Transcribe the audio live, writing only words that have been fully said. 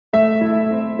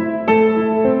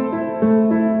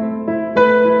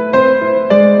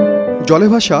জলে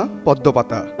ভাসা পদ্ম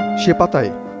পাতা, সে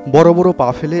পাতায় বড় বড় পা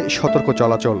ফেলে সতর্ক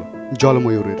চলাচল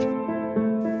জলময়ূরের।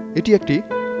 এটি একটি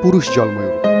পুরুষ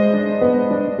জলময়ূর।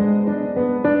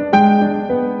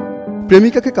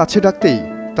 প্রেমিকাকে কাছে ডাকতেই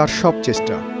তার সব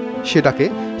চেষ্টা, সে ডাকে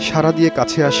সাড়া দিয়ে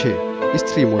কাছে আসে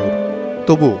স্ত্রী ময়ূর,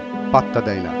 তবু পাত্তা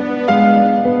দেয় না।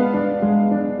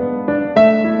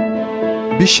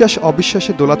 বিশ্বাস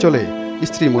অবিশ্বাসে দোলাচলে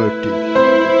স্ত্রী ময়ূরটি।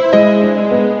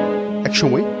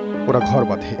 একসময় ওরা ঘর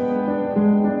বাঁধে।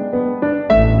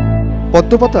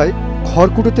 পদ্মপাতায়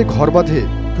খড়কুটোতে ঘর বাঁধে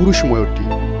পুরুষ ময়ূরটি।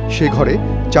 সে ঘরে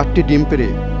 4টি ডিম পেড়ে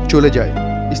চলে যায়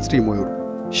স্ত্রী ময়ূর।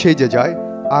 সে যে যায়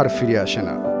আর ফিরে আসে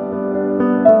না।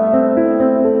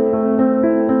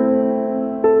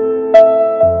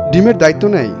 ডিমের দায়িত্ব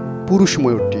নেয় পুরুষ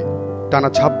ময়ূরটি। টানা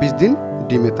 26 দিন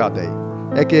ডিমে তা দেয়।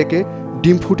 একে একে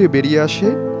ডিম ফুটে বেরিয়ে আসে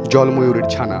জলময়ূরের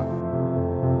ছানা।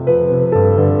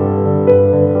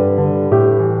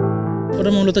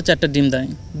 ওরা মূলত 4টা ডিম দেয়,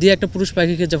 দিয়ে একটা পুরুষ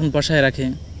পাখিকে যখন বাসায় রাখে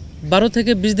 12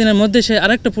 থেকে 20 দিনের মধ্যে সে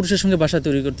আরেকটা পুরুষের সঙ্গে বাসা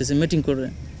তৈরি করতেছে। মিটিং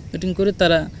করে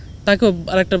তাকেও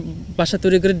আরেকটা বাসা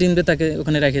তৈরি করে ডিম দিয়ে তাকে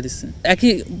ওখানে রেখে দিচ্ছে।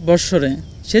 একই বৎসরে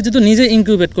সে যেহেতু নিজে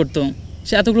ইনকিউবেট করতো,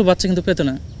 সে এতগুলো বাচ্চা কিন্তু পেত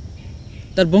না।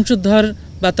 তার বংশধর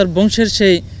বা তার বংশের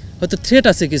সেই হয়তো থ্রেট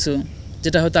আছে কিছু,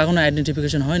 যেটা হয়তো এখনো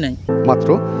আইডেন্টিফিকেশন হয় নাই। মাত্র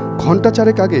ঘন্টা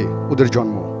 4 আগে ওদের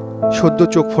জন্ম। সদ্য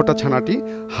চোখ ফোটা ছানাটি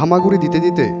হামাগুড়ি দিতে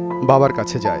দিতে বাবার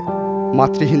কাছে যায়।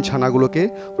 মাতৃহীন ছানাগুলোকে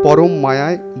পরম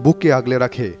মায়ায় বুকে আগলে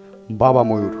রাখে বাবা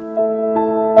ময়ূর।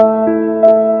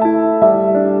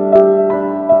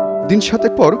 দিন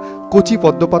 7 পর কচি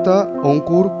পদ্মপাতা,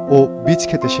 অঙ্কুর ও বীজ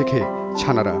খেতে শেখে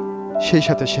ছানারা। সেই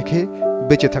সাথে শেখে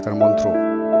বেঁচে থাকার মন্ত্র।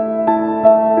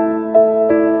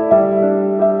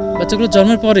 বাচ্চাগুলো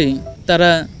জন্মের পরেই তারা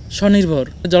স্বনির্ভর।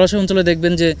 জলাশয় অঞ্চলে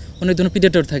দেখবেন যে অনেক ধরনের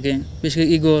প্রিডেটর থাকে, বেশি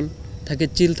ঈগল থাকে,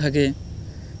 চিল থাকে।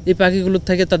 এই পাখিগুলোর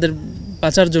থেকে তাদের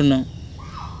বাঁচার জন্য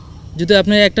যদি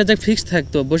আপনি একটা জায়গায় ফিক্স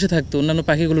থাকতো, বসে থাকতো অন্যান্য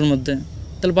পাখিগুলোর মধ্যে,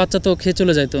 তাহলে বাচ্চা তো খেয়ে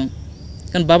চলে যাইতো।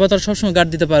 কারণ বাবা তো আর সবসময় গার্ড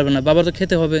দিতে পারবে না, বাবা তো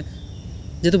খেতে হবে,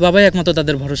 যেহেতু বাবাই একমাত্র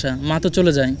তাদের ভরসা। মা তো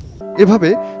চলে যায়। এভাবে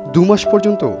 2 মাস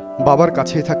পর্যন্ত বাবার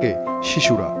কাছেই থাকে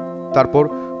শিশুরা। তারপর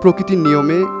প্রকৃতির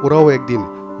নিয়মে ওরাও একদিন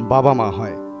বাবা মা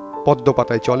হয়।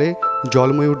 পদ্মপাতায় চলে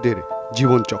জলময়ূরদের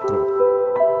জীবনচক্র।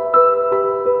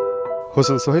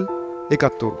 হোসেন সোহেল,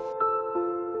 71।